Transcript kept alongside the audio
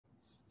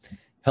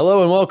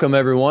Hello and welcome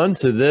everyone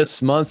to this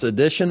month's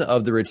edition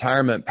of the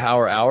Retirement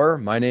Power Hour.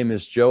 My name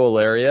is Joe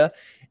Allaria,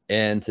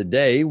 and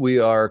today we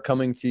are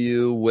coming to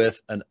you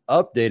with an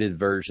updated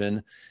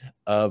version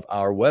of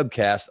our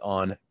webcast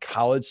on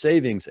college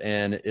savings.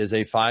 And is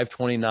a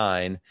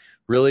 529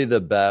 really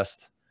the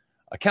best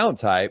account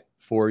type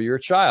for your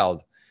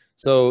child?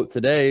 So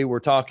today we're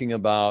talking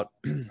about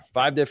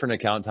 5 different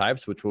account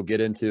types, which we'll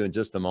get into in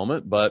just a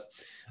moment. But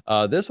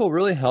this will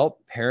really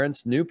help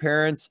parents, new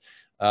parents,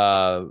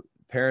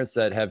 parents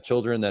that have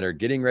children that are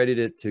getting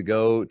ready to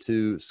go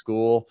to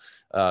school,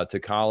 to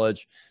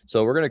college.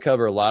 So we're going to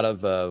cover a lot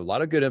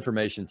of good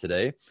information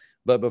today.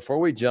 But before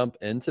we jump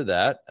into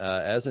that,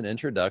 as an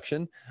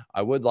introduction,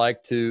 I would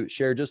like to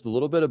share just a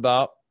little bit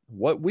about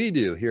what we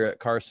do here at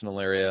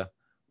CarsonAllaria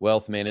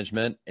Wealth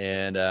Management.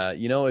 And,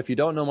 if you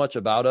don't know much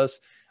about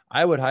us,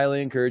 I would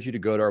highly encourage you to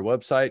go to our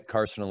website,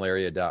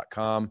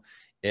 CarsonAllaria.com,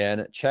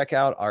 and check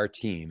out our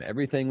team.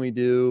 Everything we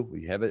do,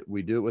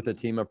 we do it with a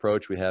team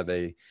approach. We have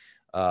a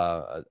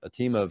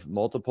team of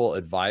multiple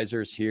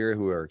advisors here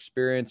who are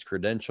experienced,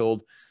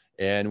 credentialed,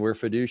 and we're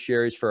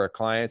fiduciaries for our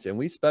clients. And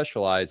we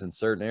specialize in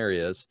certain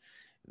areas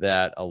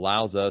that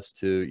allows us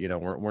to,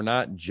 we're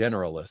not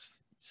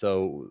generalists.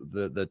 So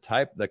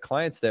the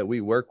clients that we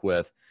work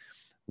with,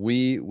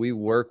 we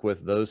work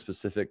with those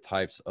specific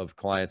types of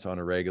clients on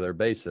a regular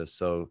basis.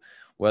 So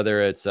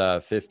whether it's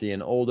 50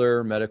 and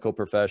older, medical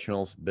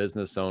professionals,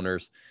 business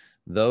owners,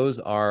 those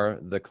are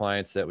the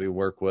clients that we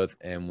work with,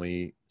 and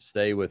we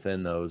stay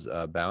within those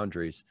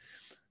boundaries.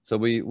 So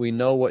we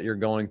know what you're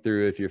going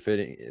through if you're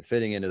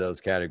fitting into those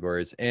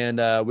categories.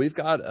 And we've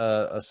got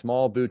a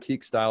small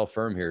boutique style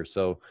firm here.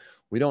 So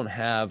we don't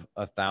have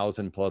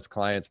 1,000+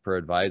 clients per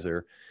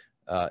advisor.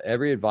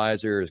 Every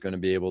advisor is going to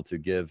be able to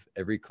give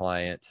every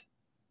client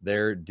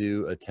their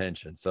due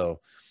attention. So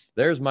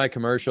there's my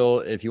commercial.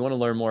 If you want to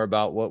learn more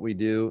about what we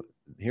do,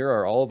 here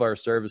are all of our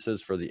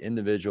services for the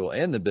individual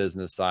and the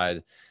business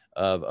side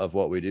of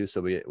what we do.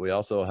 So we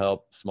also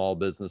help small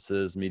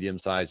businesses,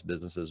 medium-sized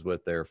businesses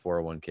with their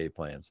 401k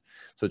plans.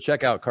 So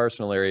check out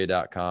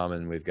CarsonAllaria.com,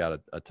 and we've got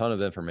a ton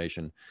of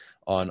information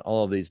on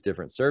all of these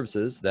different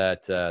services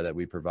that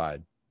we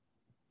provide.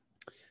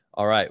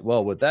 All right.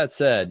 Well, with that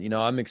said,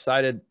 I'm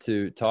excited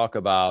to talk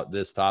about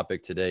this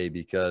topic today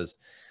because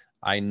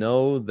I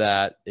know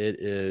that it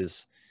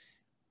is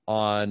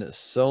on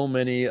so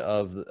many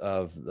of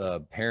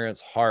the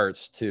parents'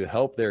 hearts to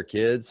help their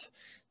kids,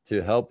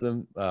 to help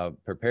them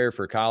prepare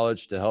for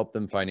college, to help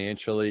them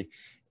financially.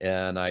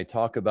 And I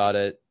talk about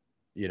it,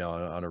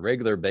 on a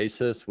regular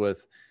basis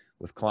with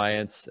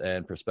clients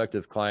and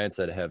prospective clients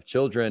that have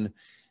children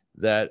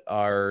that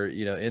are,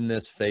 in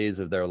this phase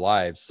of their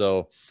lives.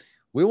 So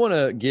we want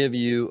to give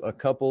you a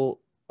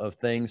couple of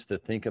things to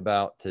think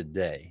about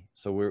today.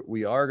 So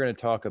we are going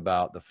to talk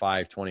about the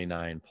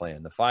 529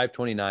 plan. The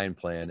 529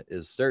 plan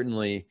is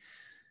certainly,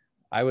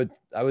 I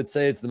would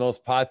say it's the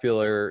most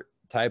popular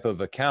type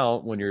of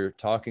account when you're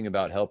talking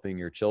about helping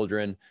your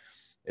children.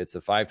 It's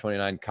a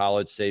 529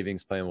 college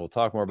savings plan. We'll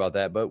talk more about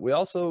that, but we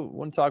also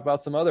want to talk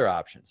about some other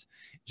options.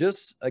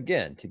 Just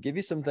again, to give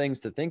you some things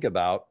to think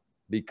about,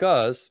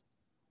 because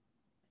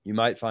you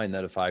might find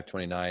that a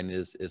 529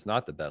 is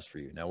not the best for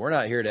you. Now, we're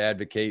not here to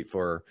advocate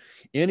for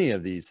any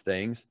of these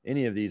things,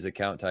 any of these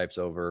account types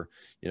over,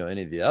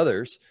 any of the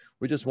others.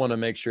 We just want to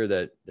make sure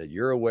that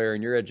you're aware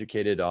and you're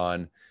educated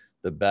on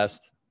the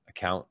best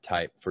account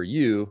type for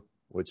you,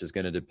 which is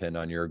going to depend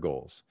on your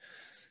goals.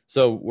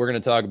 So we're going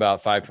to talk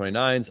about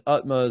 529s,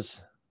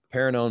 UTMAs,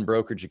 parent-owned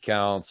brokerage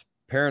accounts,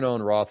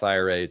 parent-owned Roth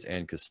IRAs,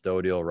 and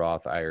custodial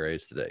Roth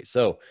IRAs today.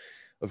 So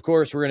of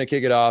course, we're going to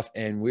kick it off,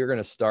 and we're going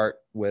to start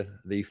with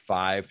the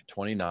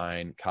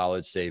 529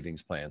 college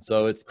savings plan.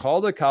 So it's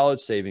called a college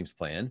savings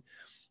plan,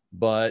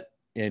 but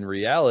in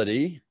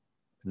reality,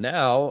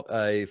 now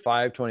a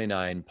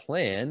 529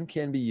 plan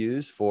can be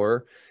used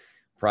for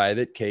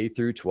private K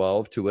through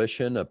 12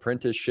 tuition,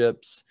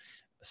 apprenticeships,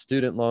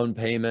 student loan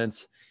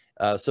payments.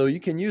 So you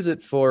can use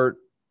it for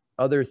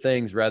other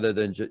things rather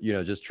than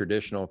just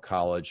traditional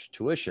college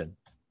tuition.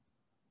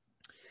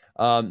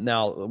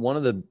 Now, one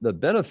of the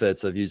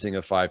benefits of using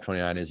a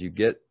 529 is you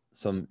get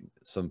some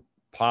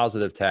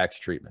positive tax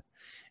treatment.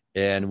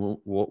 And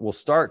we'll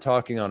start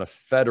talking on a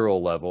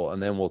federal level,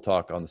 and then we'll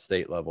talk on the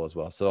state level as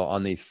well. So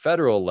on the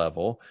federal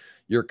level,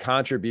 your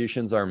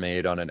contributions are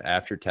made on an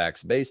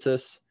after-tax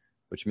basis,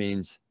 which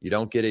means you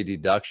don't get a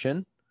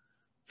deduction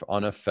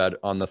on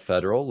the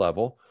federal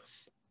level,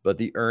 but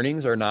the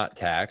earnings are not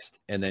taxed,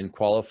 and then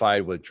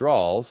qualified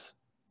withdrawals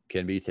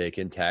can be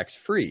taken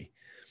tax-free.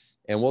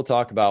 And we'll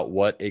talk about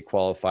what a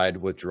qualified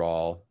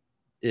withdrawal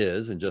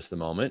is in just a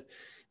moment.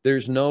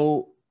 There's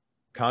no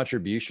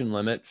contribution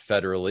limit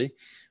federally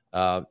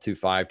to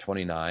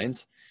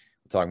 529s.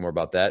 We'll talk more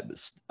about that.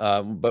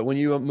 But when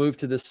you move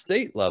to the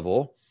state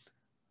level,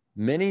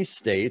 many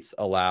states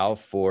allow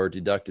for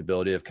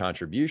deductibility of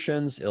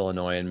contributions,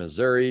 Illinois and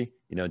Missouri.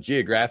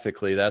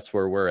 Geographically, that's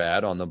where we're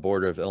at, on the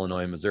border of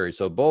Illinois and Missouri.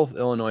 So both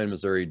Illinois and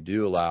Missouri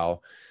do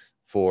allow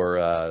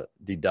for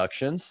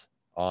deductions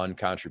on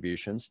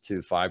contributions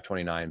to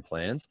 529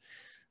 plans.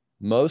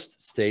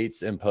 Most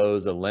states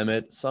impose a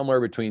limit somewhere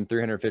between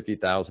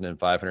 350,000 and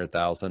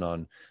 500,000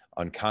 on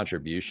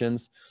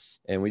contributions.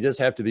 And we just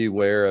have to be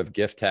aware of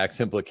gift tax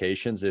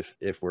implications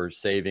if we're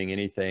saving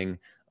anything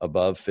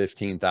above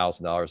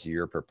 $15,000 a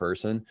year per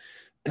person.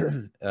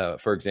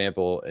 For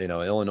example,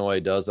 Illinois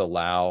does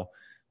allow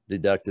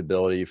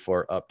deductibility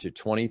for up to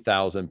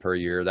 20,000 per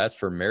year. That's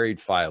for married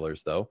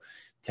filers, though.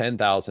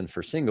 10,000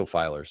 for single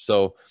filers.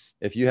 So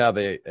if you have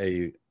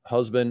a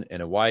husband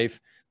and a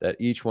wife that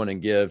each want to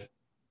give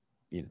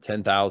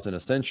 10,000,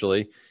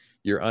 essentially,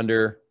 you're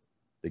under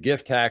the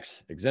gift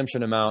tax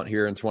exemption amount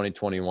here in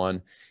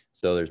 2021.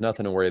 So there's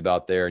nothing to worry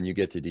about there, and you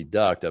get to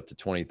deduct up to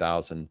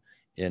 20,000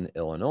 in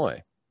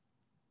Illinois.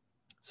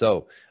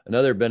 So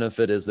another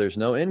benefit is there's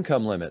no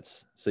income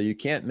limits. So you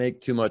can't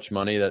make too much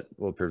money that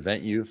will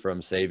prevent you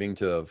from saving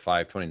to a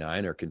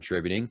 529 or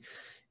contributing.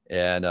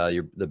 And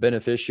the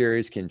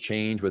beneficiaries can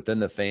change within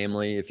the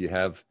family. If you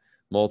have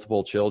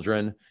multiple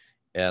children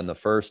and the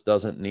first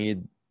doesn't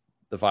need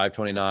the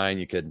 529,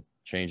 you could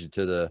change it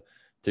to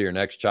your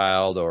next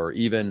child, or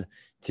even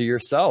to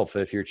yourself.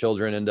 If your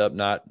children end up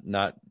not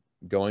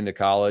going to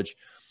college,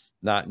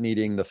 not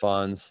needing the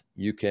funds,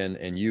 you can,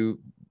 and you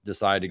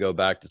decide to go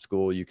back to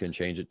school, you can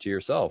change it to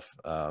yourself.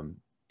 And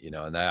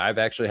I've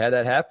actually had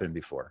that happen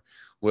before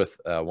with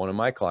one of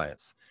my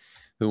clients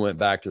who went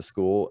back to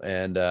school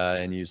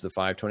and used the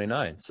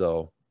 529.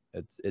 So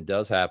it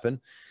does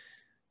happen.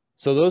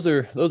 So those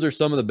are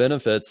some of the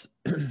benefits.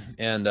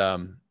 And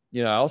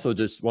I also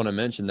just want to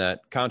mention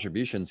that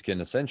contributions can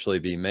essentially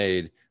be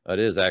made, it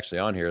is actually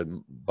on here,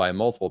 by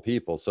multiple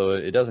people. So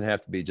it doesn't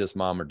have to be just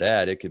mom or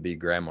dad. It could be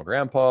grandma,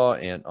 grandpa,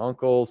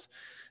 aunts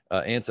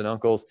and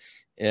uncles,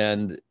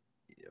 and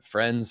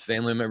friends,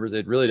 family members.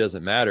 It really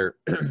doesn't matter.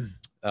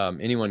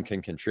 Anyone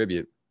can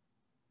contribute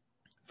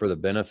for the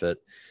benefit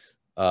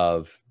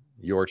of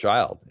your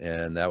child.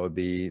 And that would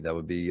be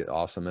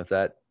awesome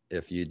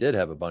if you did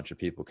have a bunch of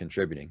people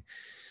contributing.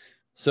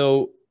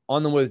 So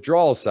on the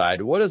withdrawal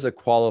side, what is a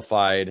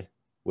qualified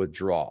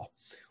withdrawal?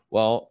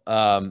 Well,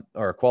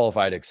 or a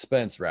qualified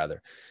expense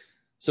rather.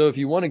 So if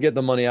you want to get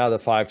the money out of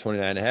the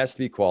 529, it has to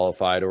be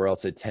qualified, or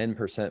else a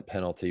 10%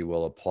 penalty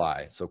will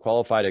apply. So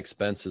qualified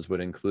expenses would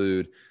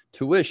include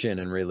tuition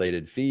and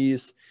related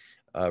fees,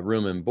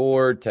 room and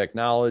board,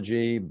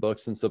 technology,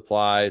 books and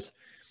supplies.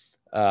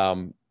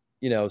 Some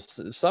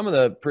of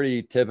the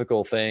pretty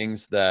typical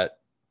things that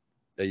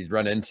you'd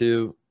run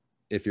into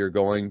if you're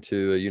going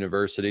to a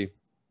university.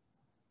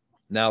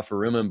 Now for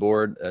room and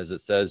board, as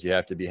it says, you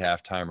have to be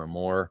half-time or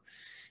more.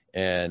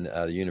 And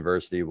the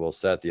university will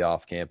set the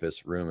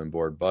off-campus room and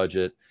board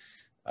budget.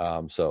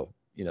 So,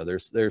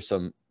 there's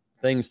some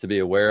things to be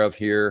aware of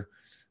here,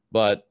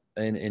 but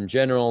in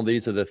general,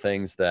 these are the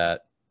things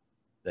that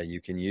you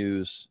can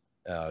use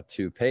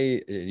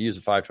use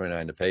a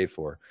 529 to pay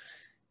for.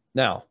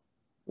 Now,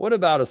 what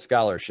about a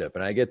scholarship?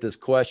 And I get this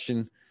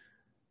question,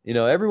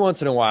 every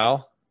once in a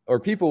while, or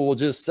people will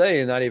just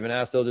say, and not even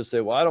ask, they'll just say,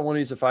 well, I don't want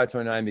to use a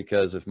 529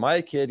 because if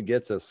my kid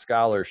gets a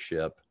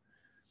scholarship,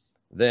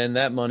 then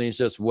that money is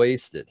just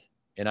wasted,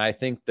 and I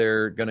think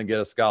they're going to get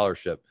a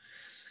scholarship.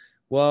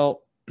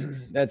 Well,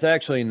 that's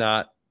actually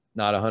not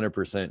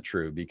 100%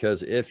 true,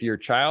 because if your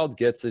child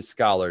gets a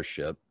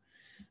scholarship,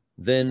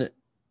 then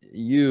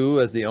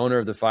you, as the owner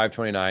of the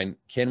 529,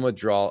 can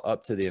withdraw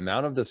up to the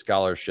amount of the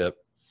scholarship.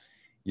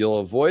 You'll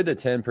avoid the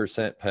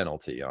 10%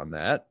 penalty on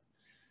that,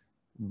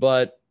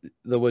 but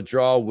the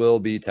withdrawal will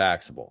be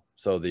taxable.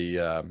 So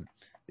the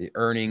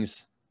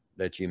earnings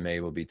that you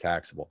made will be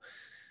taxable.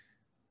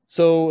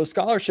 So a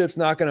scholarship's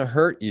not going to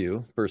hurt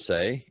you per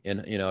se.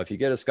 And, if you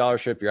get a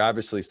scholarship, you're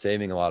obviously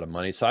saving a lot of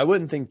money. So I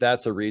wouldn't think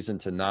that's a reason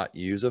to not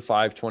use a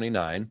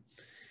 529.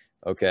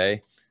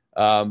 Okay.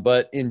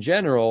 But in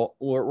general,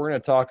 we're going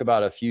to talk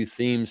about a few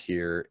themes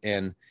here,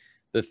 and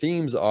the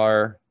themes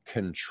are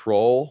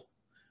control,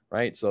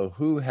 right? So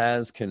who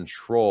has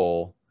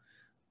control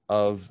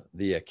of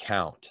the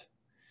account?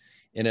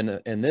 And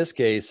in this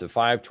case, a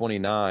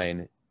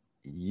 529,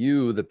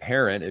 you, the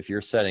parent, if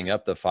you're setting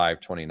up the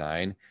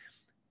 529,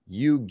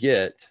 you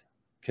get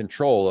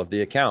control of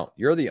the account.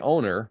 You're the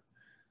owner.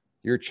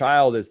 Your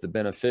child is the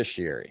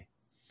beneficiary.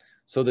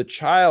 So the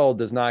child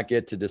does not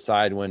get to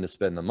decide when to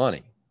spend the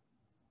money.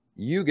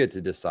 You get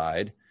to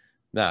decide.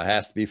 Now, it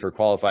has to be for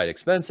qualified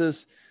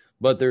expenses,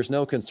 but there's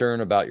no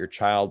concern about your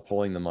child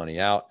pulling the money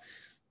out,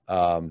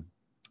 and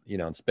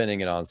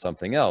spending it on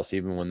something else,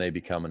 even when they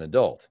become an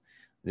adult.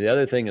 The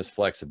other thing is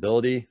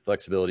flexibility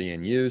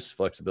in use,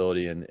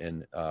 flexibility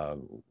in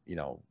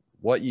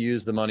what you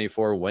use the money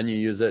for, when you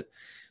use it.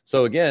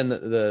 So again,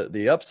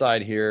 the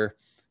upside here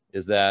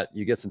is that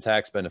you get some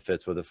tax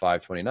benefits with a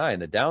 529.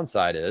 The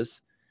downside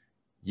is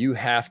you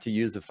have to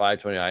use a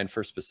 529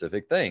 for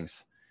specific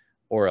things,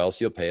 or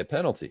else you'll pay a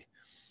penalty.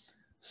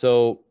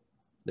 So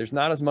there's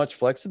not as much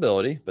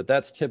flexibility, but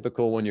that's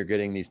typical when you're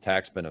getting these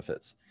tax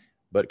benefits.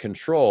 But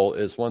control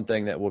is one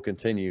thing that we'll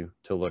continue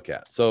to look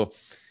at. So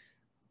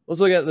let's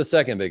look at the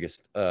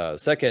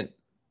second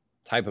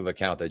type of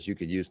account that you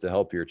could use to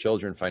help your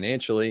children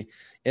financially,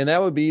 and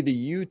that would be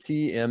the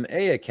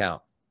UTMA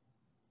account.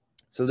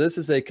 So this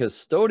is a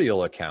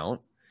custodial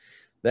account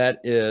that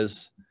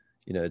is,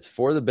 it's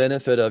for the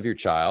benefit of your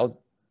child,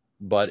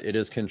 but it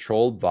is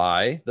controlled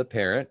by the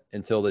parent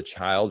until the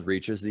child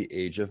reaches the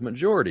age of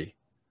majority.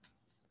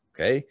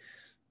 Okay.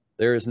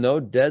 There is no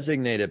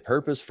designated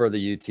purpose for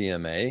the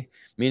UTMA,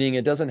 meaning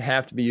it doesn't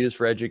have to be used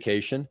for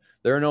education.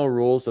 There are no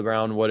rules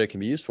around what it can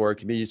be used for. It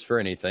can be used for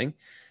anything.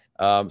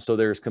 So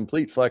there's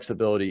complete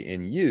flexibility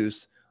in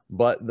use,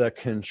 but the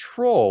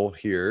control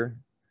here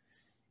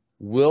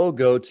will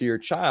go to your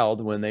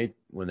child when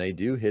they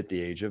do hit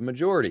the age of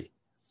majority.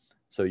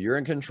 So you're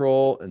in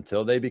control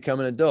until they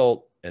become an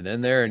adult, and then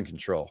they're in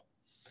control.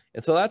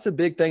 And so that's a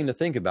big thing to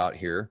think about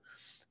here.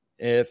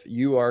 If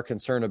you are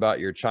concerned about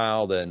your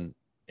child and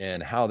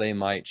how they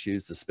might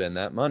choose to spend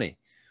that money.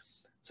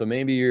 So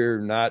maybe you're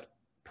not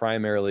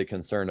primarily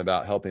concerned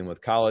about helping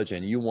with college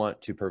and you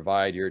want to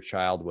provide your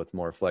child with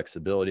more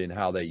flexibility in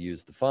how they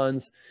use the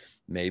funds.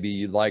 Maybe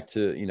you'd like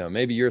to,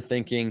 maybe you're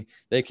thinking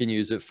they can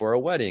use it for a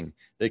wedding.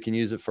 They can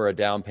use it for a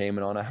down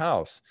payment on a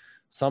house,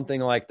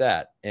 something like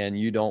that. And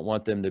you don't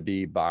want them to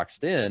be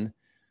boxed in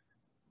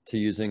to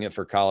using it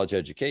for college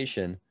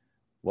education.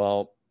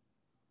 Well,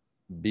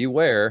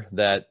 beware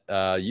that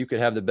you could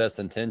have the best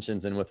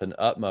intentions, and with an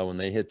UTMA, when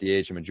they hit the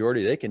age of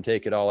majority, they can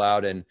take it all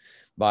out and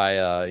buy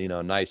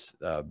a nice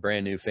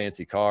brand new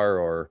fancy car,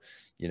 or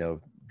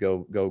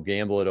go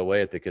gamble it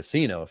away at the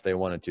casino if they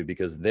wanted to,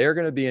 because they're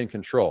going to be in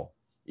control,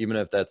 even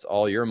if that's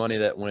all your money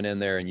that went in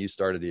there and you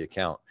started the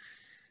account.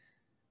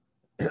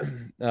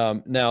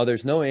 Now,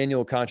 there's no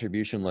annual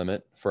contribution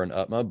limit for an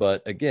UTMA,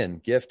 but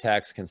again, gift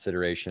tax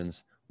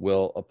considerations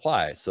will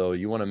apply. So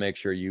you want to make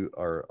sure you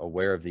are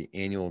aware of the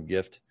annual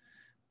gift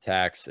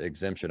tax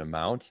exemption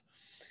amount,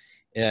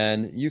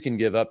 and you can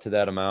give up to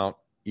that amount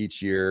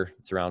each year.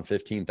 It's around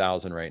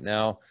 $15,000 right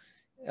now.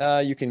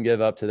 You can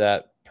give up to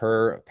that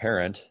per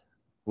parent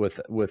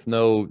with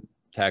no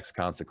tax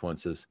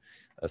consequences,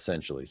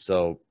 essentially.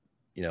 So,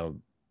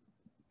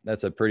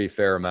 that's a pretty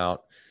fair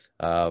amount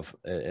of,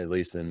 at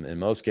least in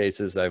most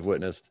cases I've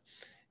witnessed.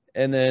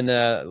 And then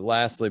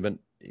lastly, but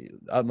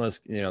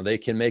utmost, they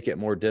can make it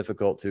more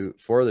difficult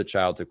for the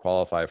child to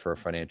qualify for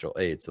financial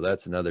aid. So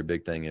that's another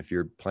big thing. If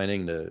you're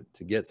planning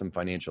to get some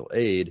financial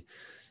aid,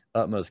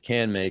 utmost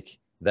can make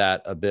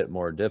that a bit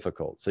more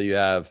difficult. So you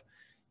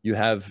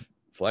have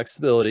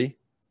flexibility.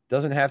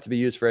 Doesn't have to be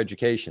used for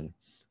education,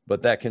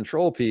 but that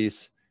control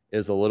piece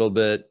is a little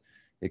bit,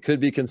 it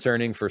could be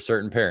concerning for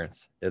certain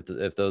parents.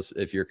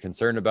 If you're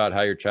concerned about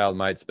how your child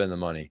might spend the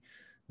money,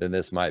 then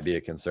this might be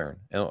a concern.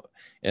 And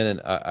then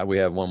we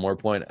have one more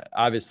point.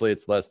 Obviously,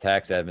 it's less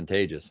tax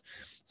advantageous.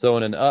 So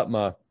in an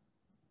UTMA,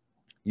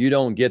 you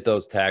don't get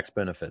those tax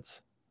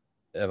benefits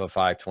of a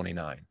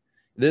 529.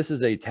 This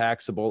is a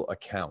taxable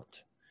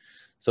account.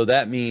 So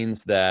that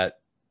means that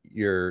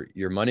your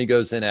money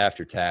goes in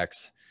after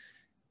tax.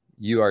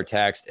 You are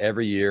taxed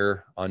every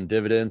year on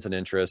dividends and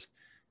interest.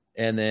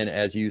 And then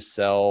as you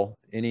sell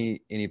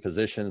any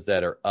positions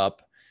that are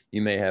up,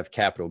 you may have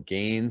capital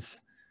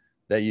gains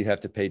that you have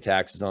to pay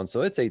taxes on.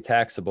 So it's a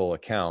taxable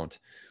account.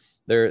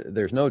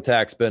 There's no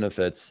tax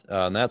benefits,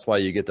 and that's why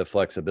you get the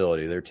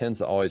flexibility. There tends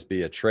to always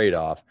be a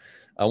trade-off.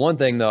 One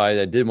thing, though,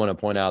 I did want to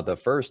point out, the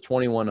first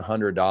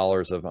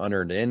 $2,100 of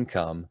unearned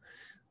income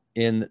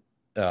in,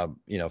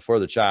 for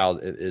the child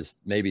is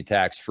maybe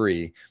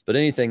tax-free, but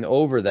anything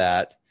over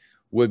that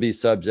would be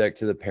subject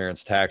to the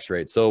parent's tax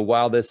rate. So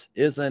while this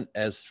isn't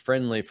as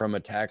friendly from a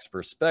tax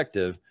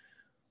perspective,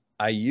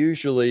 I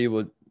usually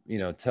would,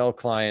 tell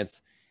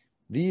clients,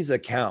 these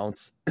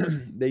accounts,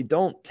 they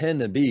don't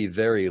tend to be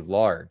very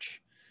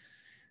large.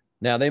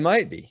 Now they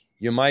might be.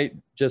 You might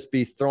just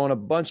be throwing a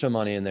bunch of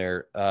money in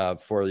there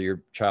for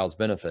your child's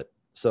benefit.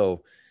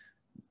 So,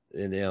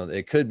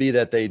 it could be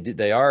that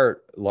they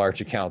are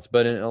large accounts,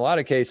 but in a lot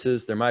of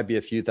cases, there might be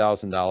a few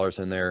 $1,000s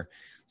in there.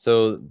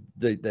 So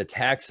the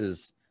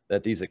taxes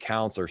that these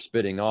accounts are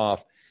spitting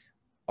off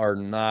are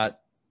not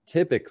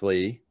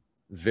typically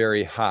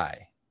very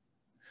high.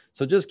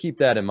 So just keep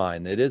that in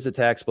mind. It is a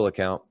taxable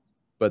account,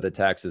 but the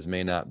taxes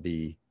may not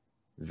be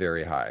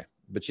very high.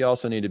 But you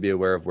also need to be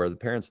aware of where the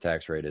parent's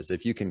tax rate is.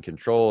 If you can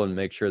control and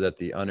make sure that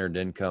the unearned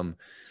income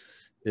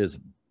is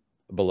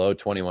below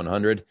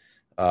 2,100,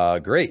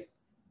 great,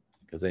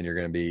 because then you're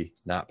going to be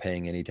not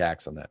paying any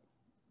tax on that.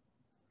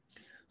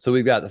 So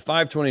we've got the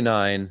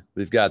 529,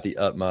 we've got the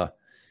UTMA,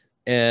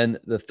 and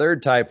the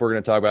third type we're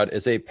going to talk about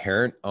is a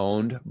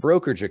parent-owned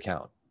brokerage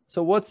account.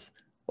 So what's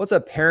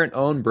a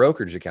parent-owned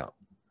brokerage account?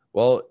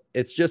 Well,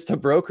 it's just a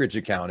brokerage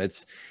account.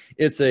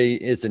 It's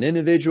an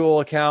individual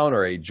account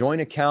or a joint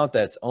account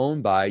that's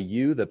owned by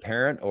you, the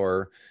parent,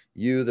 or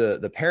you,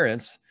 the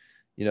parents,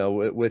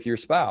 with your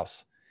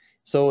spouse.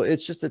 So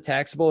it's just a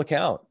taxable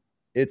account.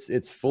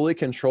 It's fully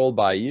controlled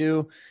by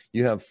you.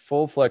 You have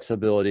full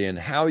flexibility in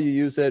how you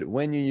use it,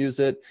 when you use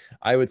it.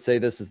 I would say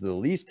this is the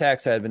least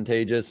tax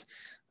advantageous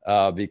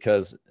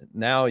because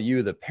now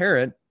you, the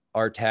parent,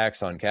 are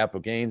taxed on capital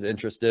gains,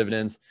 interest,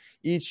 dividends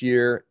each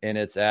year, and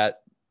it's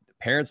at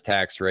parent's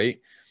tax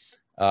rate.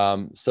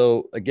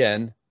 So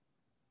again,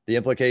 The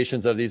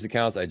implications of these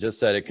accounts, I just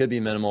said it could be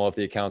minimal if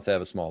the accounts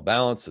have a small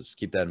balance. So just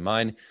keep that in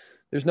mind.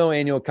 There's no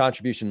annual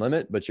contribution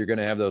limit, but you're going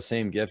to have those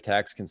same gift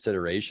tax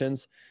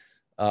considerations.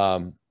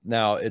 Now,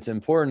 it's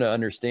important to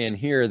understand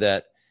here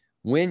that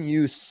when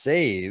you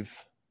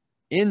save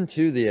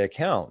into the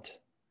account,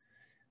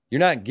 you're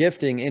not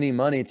gifting any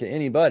money to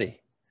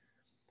anybody.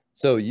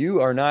 So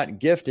you are not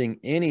gifting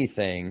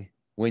anything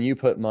when you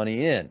put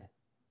money in.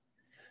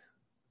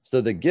 So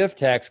the gift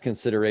tax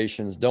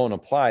considerations don't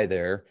apply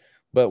there.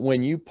 But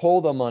when you pull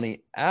the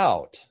money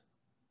out,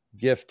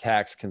 gift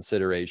tax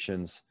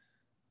considerations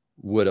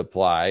would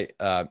apply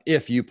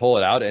if you pull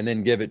it out and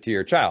then give it to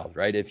your child,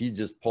 right? If you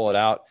just pull it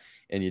out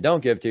and you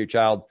don't give it to your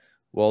child,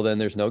 well, then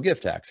there's no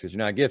gift tax because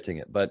you're not gifting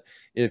it. But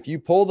if you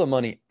pull the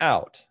money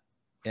out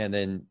and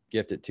then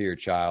gift it to your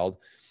child,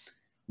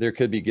 there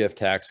could be gift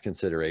tax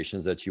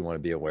considerations that you want to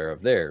be aware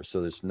of there.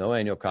 So there's no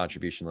annual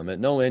contribution limit,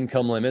 no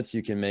income limits.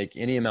 You can make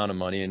any amount of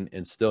money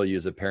and still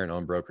use a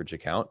parent-owned brokerage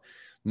account.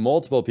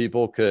 Multiple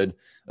people could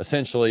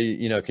essentially,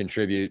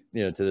 contribute,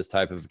 to this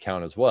type of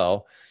account as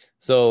well.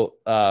 So,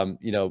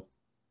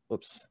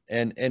 oops.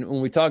 And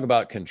when we talk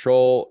about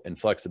control and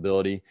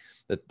flexibility,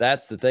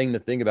 that's the thing to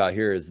think about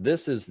here is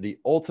this is the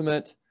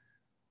ultimate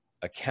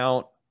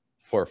account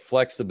for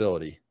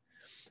flexibility.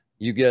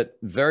 You get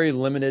very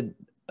limited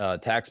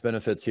tax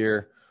benefits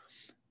here,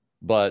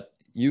 but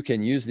you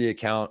can use the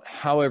account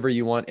however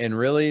you want. And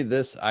really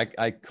this,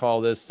 I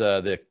call this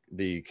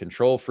the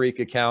control freak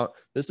account.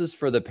 This is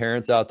for the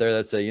parents out there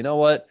that say, you know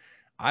what,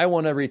 I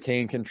want to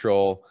retain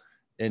control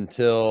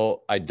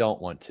until I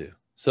don't want to.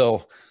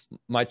 So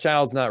my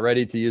child's not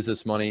ready to use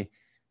this money.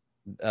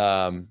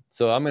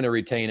 So I'm going to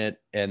retain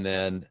it. And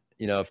then,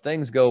 if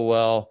things go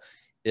well,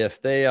 if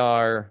they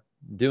are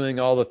doing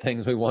all the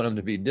things we want them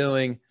to be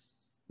doing,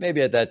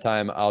 maybe at that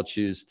time I'll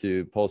choose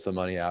to pull some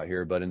money out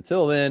here. But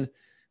until then,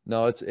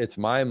 no, it's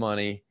my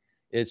money.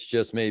 It's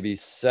just maybe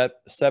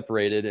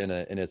separated in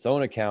its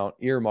own account,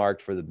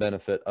 earmarked for the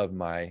benefit of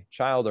my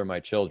child or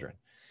my children.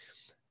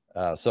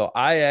 So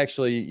I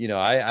actually,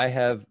 I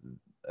have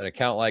an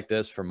account like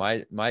this for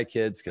my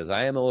kids because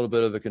I am a little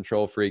bit of a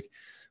control freak.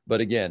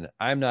 But again,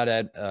 I'm not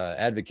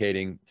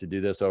advocating to do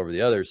this over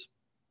the others,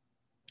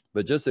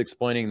 but just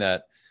explaining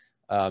that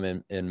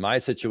in my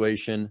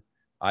situation,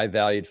 I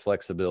valued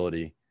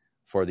flexibility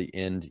for the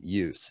end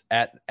use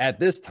at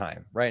this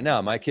time. Right now,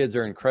 my kids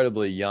are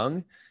incredibly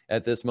young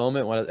at this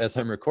moment as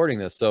I'm recording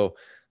this. So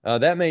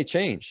that may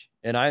change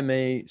and I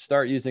may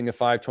start using a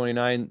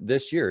 529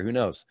 this year, who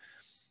knows?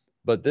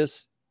 But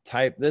this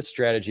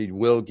strategy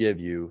will give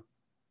you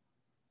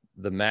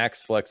the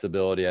max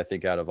flexibility, I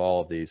think, out of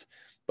all of these,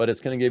 but it's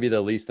going to give you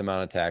the least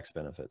amount of tax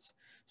benefits.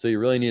 So you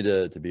really need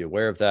to be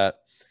aware of that.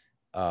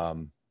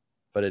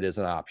 But it is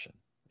an option.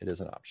 It is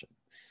an option.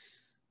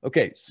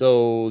 Okay.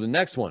 So the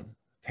next one,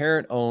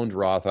 parent-owned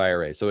Roth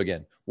IRA. So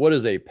again, what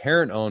is a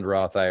parent-owned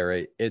Roth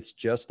IRA? It's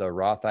just a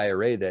Roth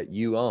IRA that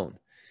you own.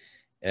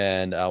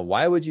 And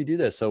why would you do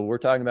this? So we're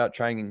talking about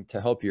trying to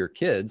help your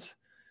kids.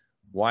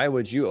 Why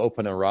would you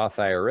open a Roth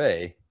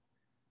IRA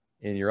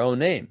in your own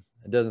name?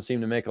 It doesn't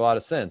seem to make a lot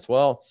of sense.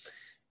 Well,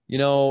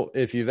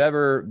 if you've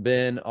ever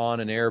been on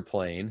an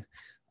airplane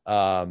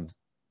and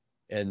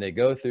they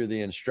go through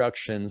the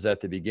instructions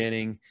at the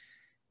beginning,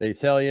 they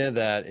tell you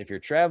that if you're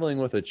traveling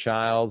with a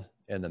child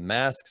and the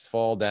masks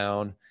fall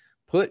down,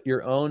 put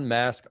your own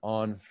mask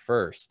on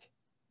first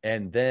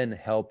and then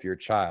help your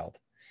child.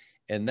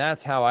 And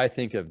that's how I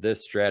think of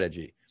this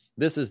strategy.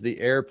 This is the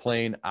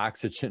airplane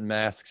oxygen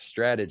mask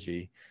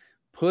strategy.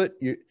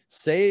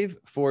 Save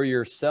for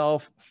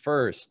yourself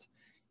first.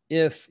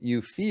 If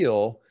you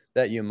feel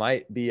that you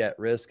might be at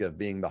risk of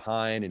being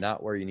behind and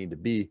not where you need to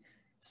be,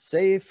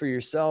 save for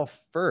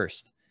yourself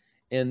first.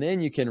 And then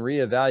you can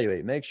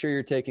reevaluate, make sure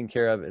you're taken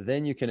care of.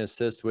 Then you can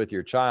assist with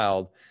your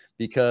child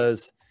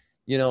because,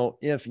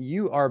 if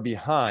you are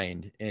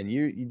behind and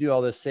you do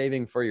all this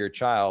saving for your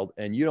child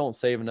and you don't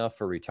save enough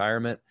for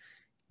retirement,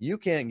 you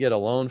can't get a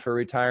loan for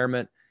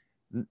retirement.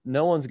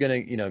 No one's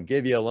going to,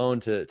 give you a loan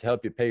to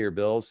help you pay your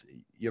bills.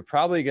 You're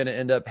probably going to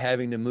end up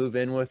having to move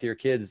in with your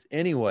kids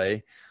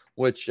anyway,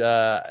 which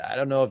I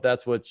don't know if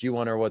that's what you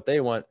want or what they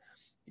want.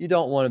 You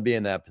don't want to be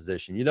in that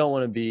position. You don't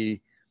want to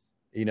be,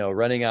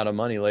 running out of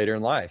money later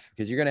in life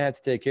because you're going to have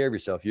to take care of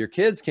yourself. Your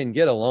kids can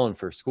get a loan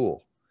for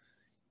school,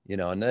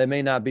 and it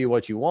may not be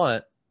what you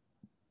want,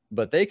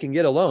 but they can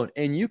get a loan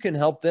and you can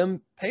help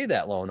them pay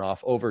that loan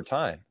off over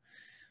time.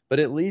 But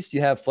at least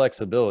you have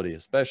flexibility,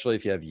 especially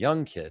if you have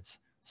young kids.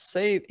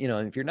 Save,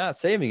 if you're not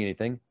saving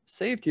anything,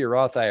 save to your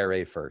Roth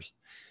IRA first.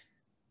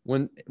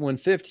 When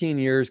 15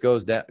 years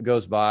goes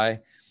by,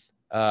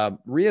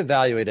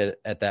 reevaluate it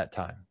at that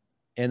time.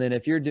 And then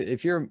if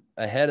you're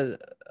ahead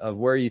of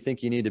where you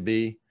think you need to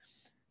be,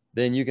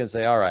 then you can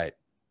say, all right,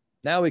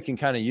 now we can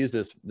kind of use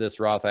this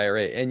Roth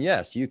IRA. And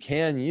yes, you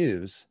can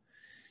use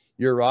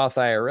your Roth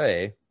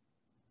IRA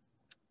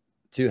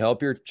to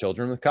help your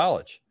children with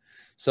college.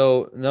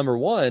 So number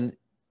one,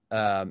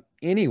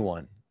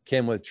 anyone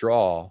can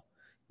withdraw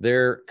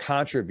their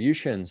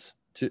contributions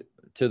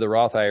to the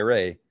Roth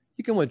IRA.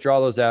 You can withdraw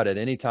those out at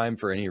any time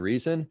for any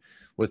reason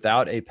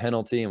without a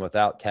penalty and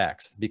without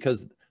tax,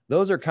 because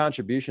those are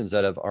contributions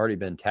that have already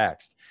been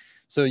taxed.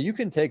 So you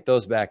can take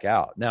those back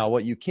out. Now,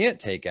 what you can't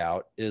take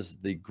out is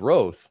the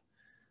growth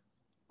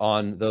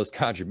on those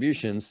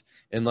contributions,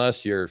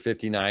 unless you're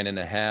 59 and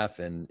a half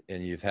and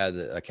you've had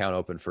the account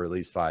open for at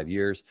least 5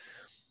 years.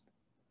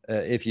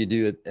 If you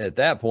do it at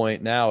that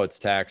point, now it's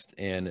taxed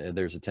and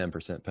there's a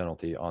 10%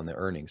 penalty on the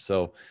earnings.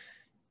 So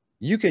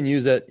you can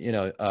use it,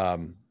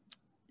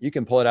 you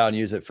can pull it out and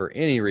use it for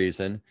any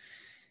reason.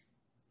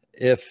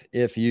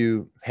 If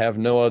you have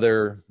no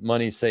other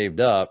money saved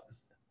up,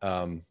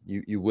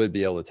 you would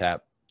be able to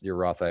tap your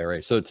Roth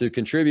IRA. So to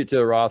contribute to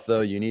a Roth,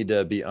 though, you need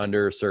to be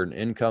under certain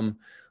income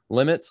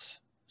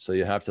limits. So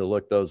you have to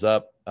look those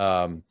up,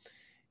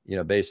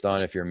 based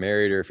on if you're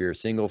married or if you're a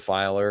single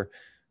filer.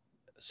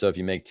 So if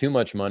you make too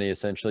much money,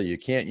 essentially, you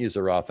can't use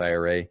a Roth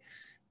IRA.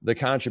 The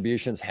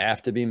contributions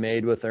have to be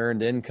made with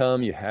earned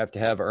income. You have to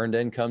have earned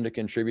income to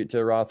contribute to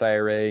a Roth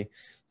IRA.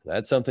 So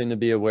that's something to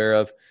be aware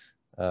of.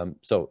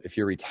 So if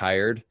you're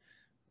retired,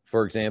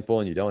 for example,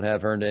 and you don't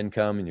have earned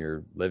income and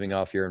you're living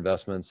off your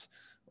investments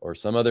or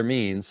some other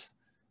means,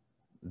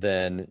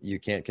 then you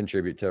can't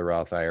contribute to a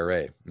Roth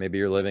IRA. Maybe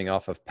you're living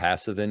off of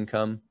passive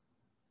income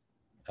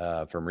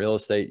from real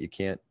estate. You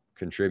can't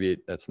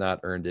contribute. That's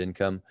not earned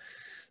income.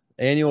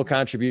 Annual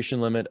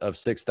contribution limit of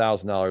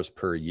 $6,000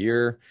 per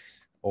year,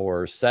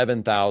 or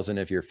 $7,000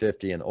 if you're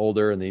 50 and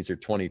older, and these are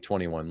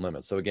 2021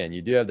 limits. So again,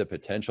 you do have the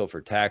potential for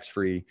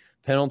tax-free,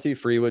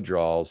 penalty-free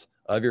withdrawals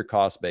of your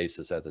cost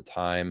basis at the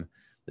time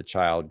the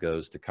child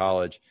goes to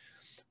college.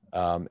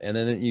 And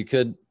then you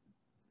could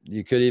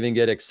even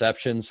get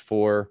exceptions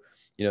for,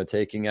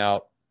 taking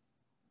out,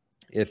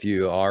 if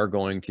you are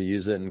going to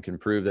use it and can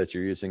prove that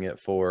you're using it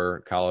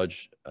for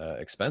college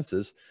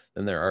expenses,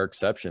 then there are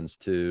exceptions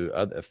to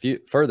a few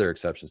further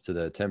exceptions to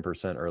the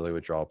 10% early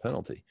withdrawal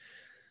penalty.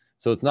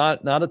 So it's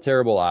not a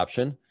terrible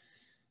option.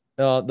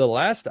 The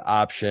last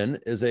option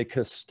is a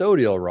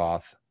custodial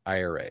Roth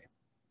IRA.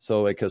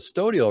 So a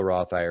custodial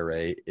Roth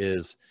IRA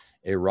is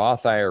a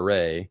Roth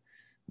IRA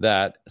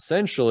that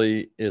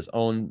essentially is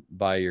owned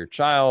by your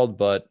child,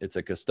 but it's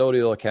a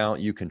custodial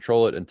account. You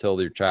control it until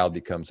your child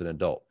becomes an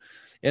adult.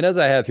 And as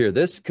I have here,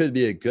 this could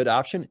be a good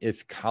option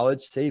if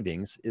college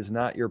savings is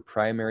not your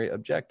primary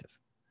objective,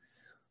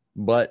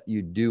 but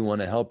you do want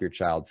to help your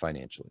child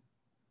financially.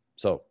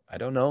 So I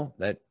don't know,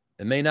 that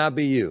it may not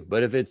be you,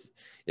 but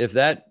if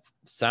that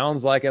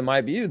sounds like it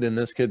might be you, then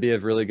this could be a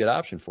really good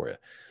option for you.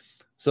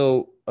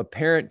 So a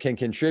parent can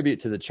contribute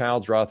to the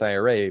child's Roth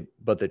IRA,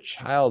 but the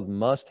child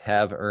must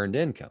have earned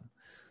income.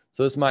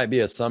 So this might be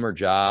a summer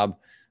job,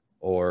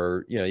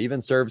 or even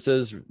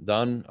services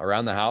done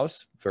around the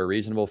house for a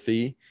reasonable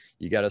fee.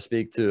 You got to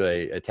speak to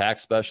a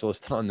tax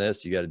specialist on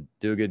this. You got to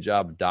do a good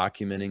job of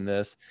documenting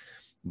this.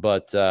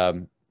 But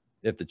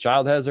if the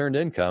child has earned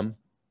income,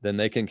 then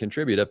they can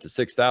contribute up to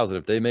 $6,000.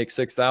 If they make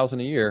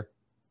 $6,000 a year,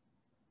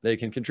 they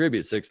can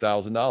contribute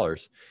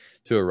 $6,000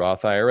 to a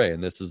Roth IRA.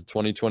 And this is a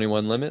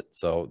 2021 limit,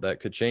 so that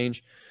could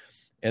change.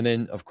 And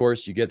then, of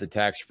course, you get the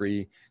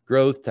tax-free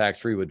growth,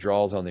 tax-free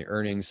withdrawals on the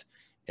earnings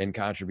and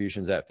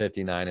contributions at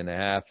 59 and a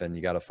half, and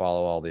you got to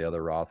follow all the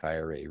other Roth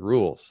IRA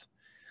rules.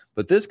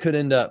 But this could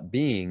end up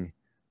being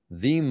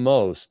the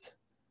most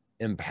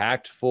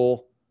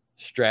impactful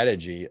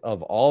strategy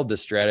of all the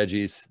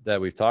strategies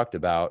that we've talked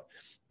about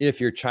if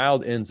your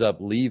child ends up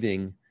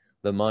leaving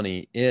the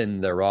money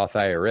in the Roth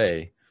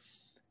IRA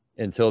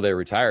until they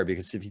retire.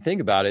 Because if you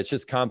think about it, it's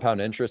just compound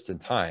interest in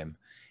time.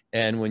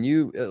 And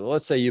when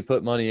let's say you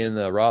put money in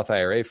the Roth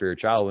IRA for your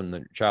child when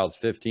the child's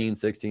 15,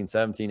 16,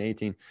 17,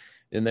 18,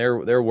 and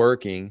they're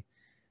working,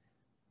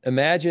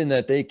 imagine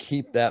that they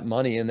keep that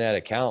money in that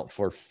account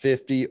for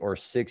 50 or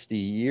 60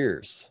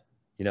 years.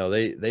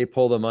 They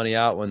pull the money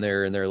out when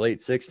they're in their late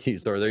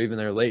 60s or they're even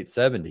their late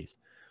 70s.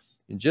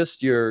 And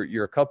just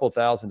your couple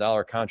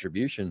 $1,000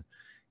 contribution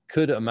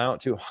could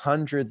amount to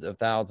hundreds of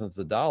thousands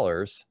of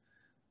dollars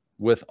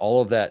with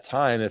all of that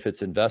time. If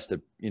it's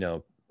invested,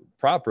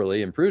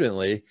 properly and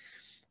prudently,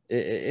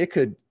 it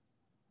could,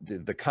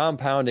 the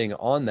compounding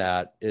on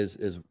that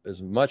is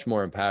much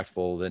more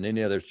impactful than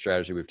any other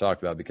strategy we've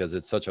talked about, because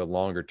it's such a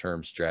longer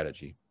term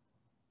strategy.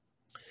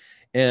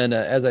 And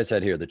as I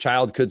said here, the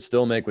child could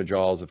still make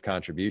withdrawals of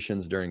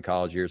contributions during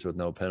college years with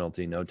no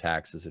penalty, no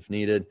taxes if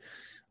needed.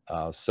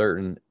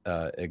 Certain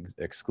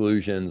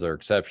exclusions or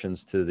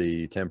exceptions to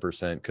the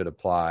 10% could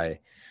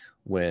apply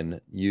when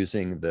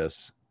using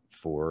this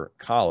for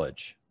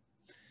college.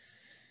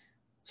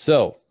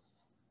 So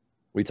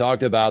we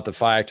talked about the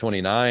FIAC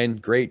 29,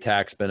 great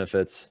tax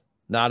benefits,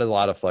 not a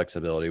lot of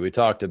flexibility. We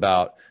talked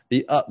about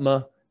the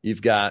UTMA.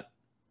 You've got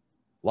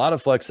a lot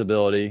of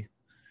flexibility,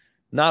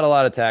 not a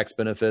lot of tax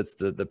benefits.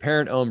 The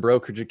parent-owned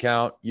brokerage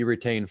account, you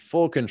retain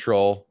full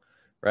control,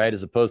 right?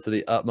 As opposed to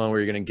the UTMA where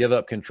you're going to give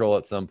up control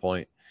at some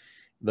point.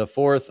 The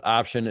fourth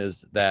option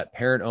is that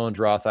parent-owned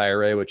Roth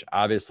IRA, which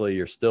obviously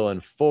you're still in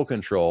full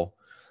control,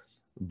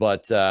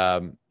 but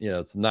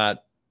it's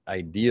not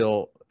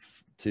ideal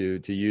to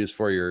use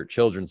for your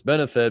children's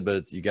benefit,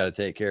 but you got to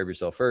take care of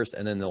yourself first.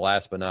 And then the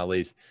last but not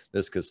least,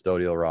 this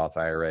custodial Roth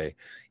IRA.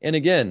 And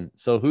again,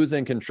 so who's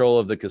in control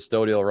of the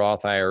custodial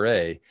Roth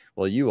IRA?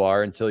 Well, you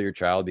are until your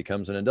child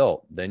becomes an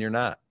adult. Then you're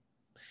not.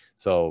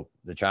 So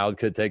the child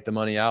could take the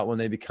money out when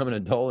they become an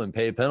adult and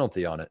pay a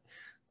penalty on it,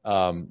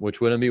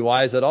 which wouldn't be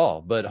wise at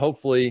all. But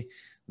hopefully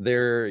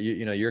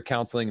you're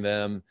counseling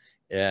them.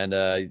 And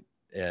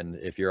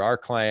if you're our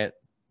client,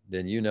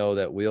 then you know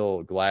that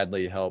we'll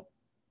gladly help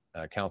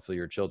counsel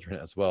your children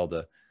as well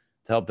to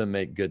help them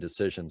make good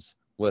decisions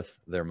with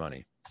their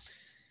money.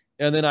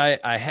 And then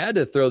I had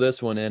to throw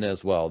this one in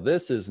as well.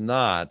 This is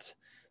not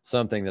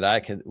something that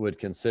I would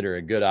consider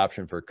a good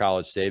option for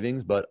college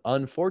savings, but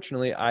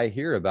unfortunately I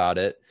hear about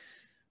it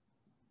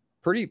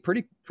pretty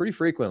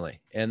frequently,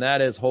 and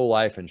that is whole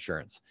life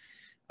insurance.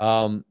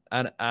 And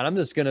I'm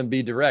just going to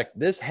be direct.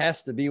 This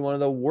has to be one of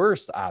the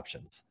worst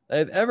options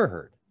I've ever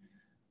heard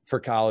for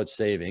college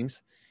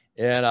savings.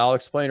 And I'll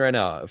explain right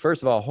now.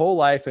 First of all, whole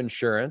life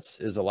insurance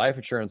is a life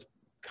insurance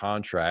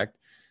contract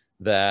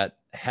that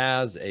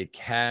has a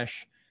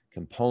cash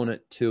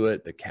component to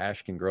it. The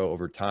cash can grow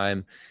over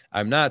time.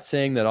 I'm not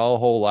saying that all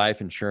whole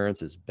life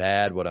insurance is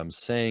bad. What I'm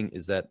saying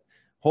is that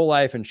whole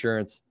life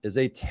insurance is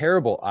a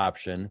terrible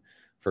option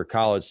for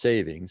college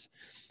savings.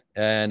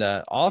 And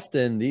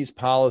often these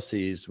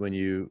policies,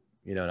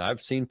 and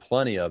I've seen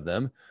plenty of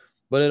them,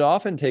 but it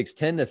often takes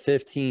 10 to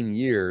 15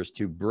 years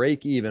to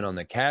break even on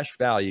the cash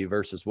value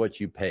versus what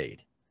you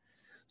paid.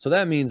 So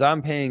that means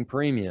I'm paying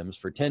premiums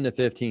for 10 to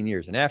 15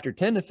 years. And after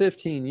 10 to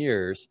 15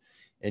 years,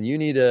 and you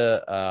need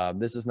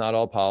this is not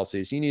all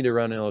policies, you need to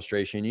run an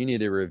illustration, you need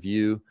to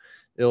review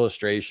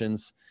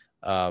illustrations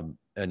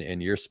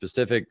in your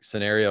specific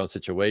scenario and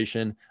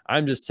situation.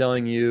 I'm just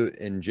telling you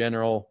in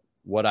general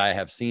what I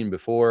have seen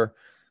before.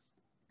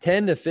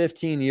 10 to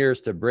 15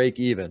 years to break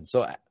even.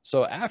 So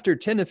after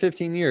 10 to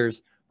 15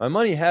 years, my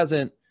money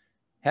hasn't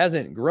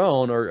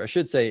grown, or I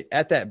should say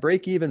at that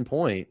break even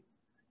point,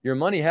 your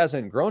money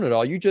hasn't grown at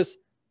all. You just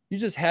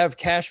have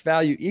cash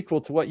value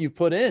equal to what you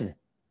put in.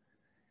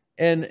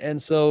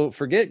 And so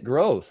forget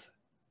growth.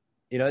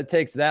 It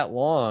takes that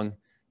long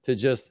to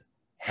just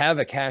have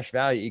a cash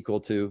value equal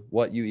to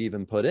what you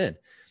even put in.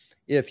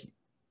 If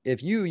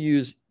you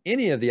use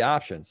any of the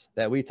options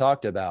that we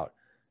talked about,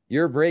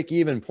 your break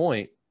even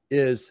point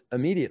is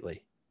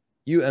immediately.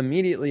 You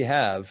immediately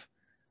have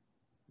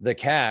the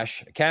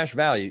cash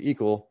value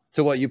equal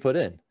to what you put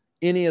in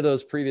any of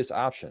those previous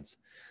options.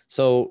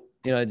 So,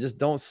 I just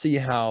don't see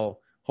how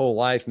whole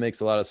life makes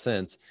a lot of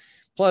sense.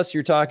 Plus,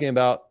 you're talking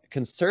about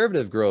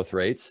conservative growth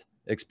rates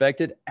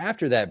expected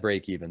after that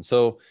break even.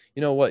 So,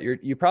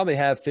 you probably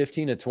have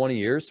 15 to 20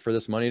 years for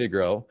this money to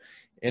grow.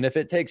 And if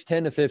it takes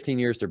 10 to 15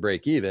 years to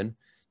break even,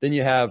 then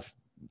you have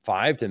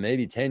 5 to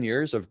maybe 10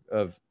 years of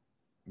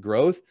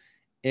growth.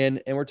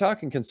 And we're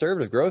talking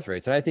conservative growth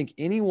rates. And I think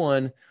any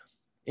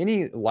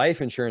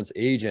life insurance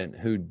agent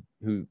who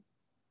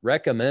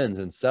recommends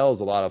and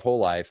sells a lot of whole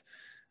life,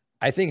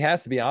 I think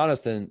has to be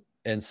honest and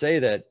say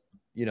that,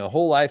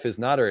 whole life is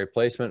not a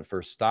replacement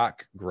for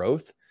stock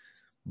growth,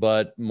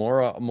 but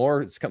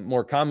it's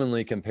more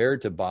commonly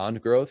compared to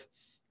bond growth.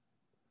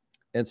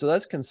 And so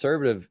that's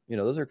conservative,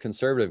 those are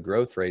conservative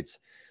growth rates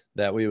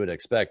that we would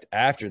expect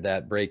after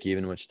that break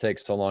even, which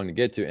takes so long to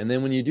get to. And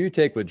then when you do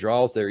take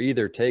withdrawals, they're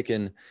either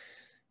taken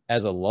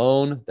as a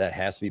loan that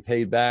has to be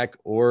paid back,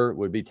 or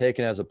would be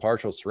taken as a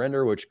partial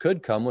surrender, which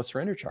could come with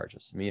surrender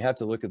charges. I mean, you have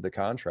to look at the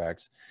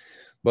contracts,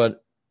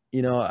 but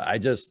I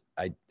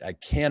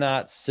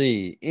cannot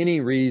see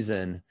any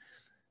reason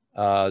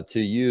to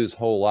use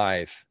whole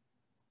life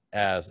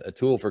as a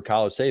tool for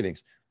college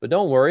savings. But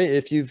don't worry,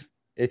 if you've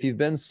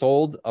been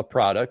sold a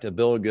product, a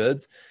bill of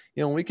goods,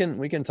 we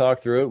can talk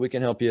through it. We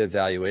can help you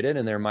evaluate it,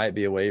 and there might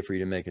be a way for you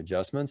to make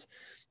adjustments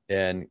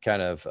and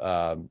kind of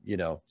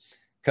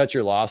cut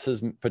your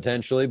losses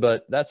potentially.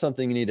 But that's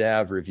something you need to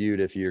have reviewed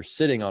if you're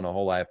sitting on a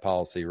whole life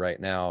policy right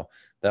now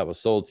that was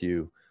sold to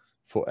you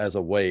as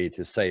a way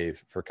to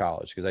save for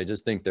college, because I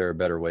just think there are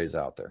better ways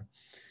out there.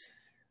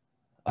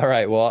 All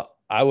right. Well,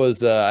 I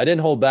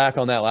didn't hold back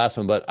on that last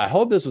one, but I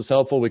hope this was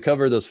helpful. We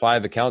covered those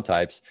 5 account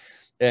types,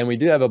 and we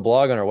do have a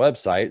blog on our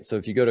website. So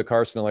if you go to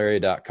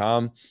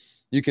CarsonAllaria.com,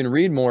 you can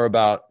read more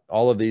about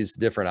all of these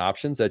different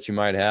options that you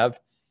might have.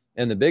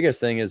 And the biggest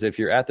thing is, if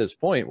you're at this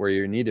point where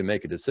you need to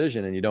make a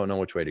decision and you don't know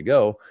which way to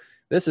go,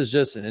 this is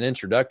just an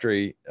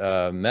introductory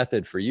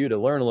method for you to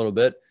learn a little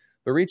bit.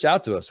 But reach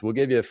out to us. We'll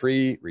give you a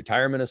free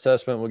retirement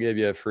assessment. We'll give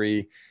you a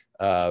free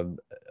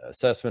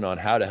assessment on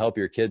how to help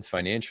your kids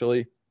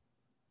financially.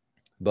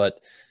 But,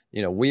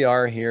 we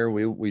are here.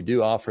 We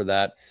do offer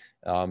that.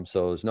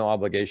 So there's no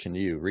obligation to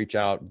you. Reach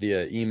out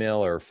via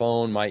email or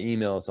phone. My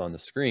email is on the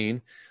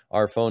screen.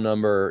 Our phone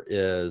number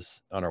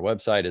is on our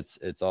website.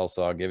 It's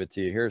also, I'll give it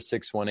to you here,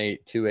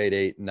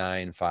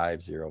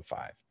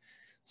 618-288-9505.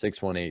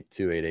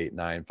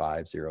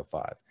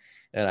 618-288-9505.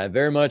 And I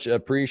very much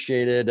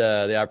appreciated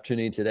the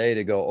opportunity today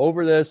to go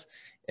over this.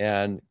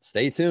 And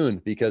stay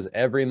tuned, because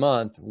every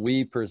month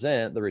we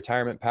present the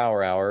Retirement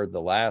Power Hour,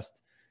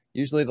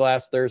 usually the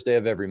last Thursday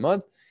of every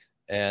month.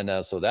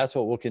 And so that's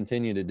what we'll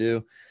continue to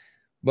do.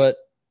 But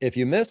if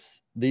you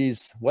miss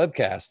these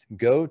webcasts,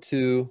 go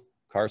to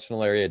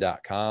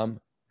CarsonAllaria.com,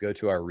 go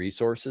to our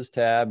resources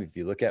tab. If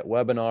you look at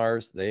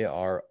webinars, they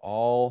are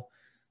all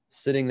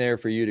sitting there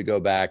for you to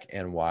go back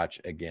and watch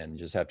again. You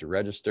just have to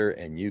register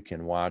and you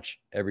can watch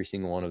every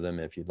single one of them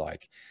if you'd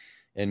like.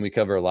 And we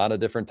cover a lot of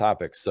different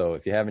topics. So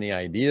if you have any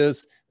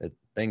ideas,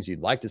 things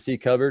you'd like to see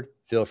covered,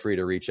 feel free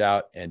to reach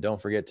out. And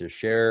don't forget to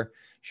share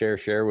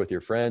with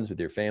your friends, with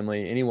your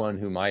family, anyone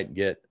who might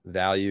get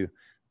value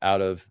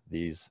out of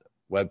these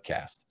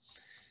webcasts.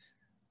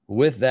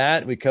 With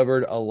that, we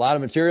covered a lot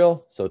of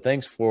material. So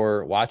thanks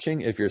for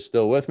watching if you're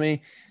still with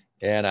me.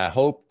 And I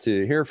hope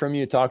to hear from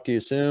you, talk to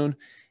you soon.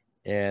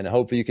 And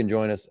hopefully you can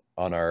join us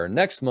on our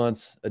next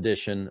month's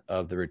edition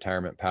of the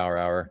Retirement Power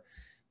Hour.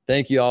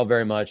 Thank you all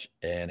very much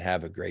and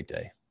have a great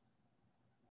day.